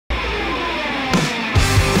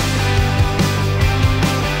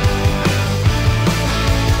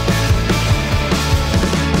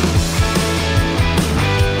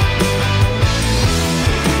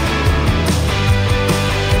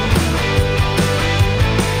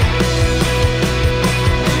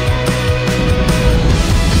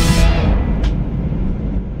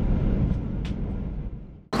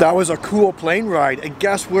That was a cool plane ride, and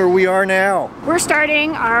guess where we are now? We're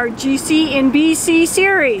starting our GC in BC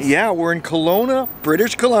series. Yeah, we're in Kelowna,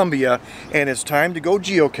 British Columbia, and it's time to go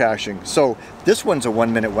geocaching. So this one's a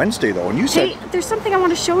 1 Minute Wednesday though, and you said... Hey, there's something I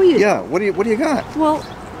want to show you. Yeah, what do you got? Well,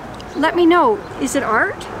 let me know. Is it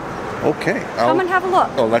art? Okay. Come and have a look.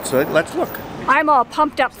 Oh, let's look. I'm all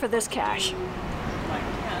pumped up for this cache.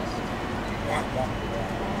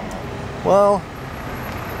 Well,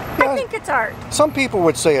 yeah, I think it's art. some people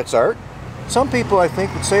would say it's art. Some people, I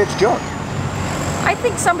think, would say it's junk. I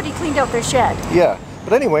think somebody cleaned out their shed. Yeah,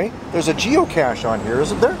 but anyway, there's a geocache on here,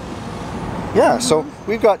 isn't there? Yeah, so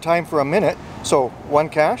we've got time for a minute. So, one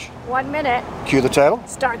cache. 1 minute. Cue the title.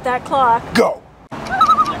 Start that clock. Go!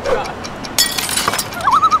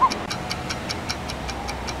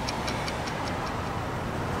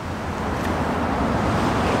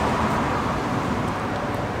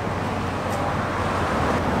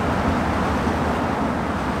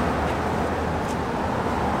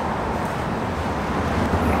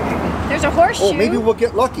 There's a horseshoe. Oh, maybe we'll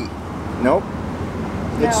get lucky. Nope.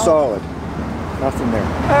 It's No. solid. Nothing there.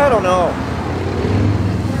 I don't know.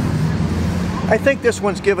 I think this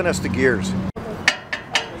one's giving us the gears.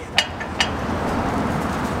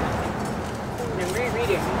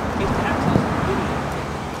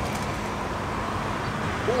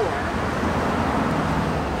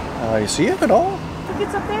 You see it at all? I think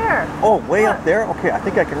it's up there. Oh, way up there? Okay, I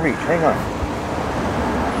think I can reach. Hang on.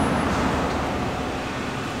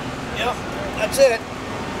 Yep, that's it.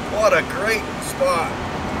 What a great spot.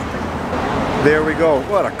 There we go.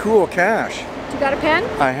 What a cool cache. You got a pen?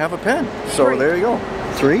 I have a pen. So 3. there you go.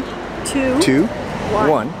 3, 2,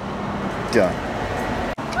 1. Done.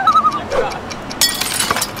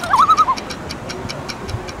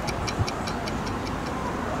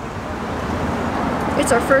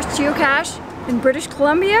 It's our first geocache in British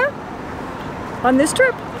Columbia on this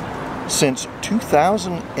trip. Since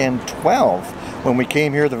 2012, when we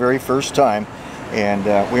came here the very first time, and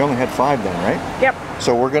we only had 5 then, right? Yep.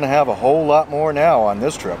 So we're going to have a whole lot more now on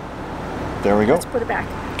this trip. There we go. Let's put it back.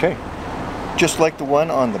 Okay. Just like the one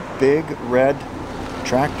on the big red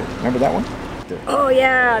tractor. Remember that one? There. Oh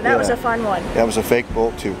yeah, that was a fun one. That was a fake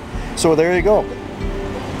bolt too. So there you go.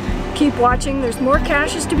 Keep watching, there's more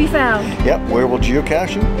caches to be found. Yep, where will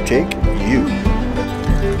geocaching take you?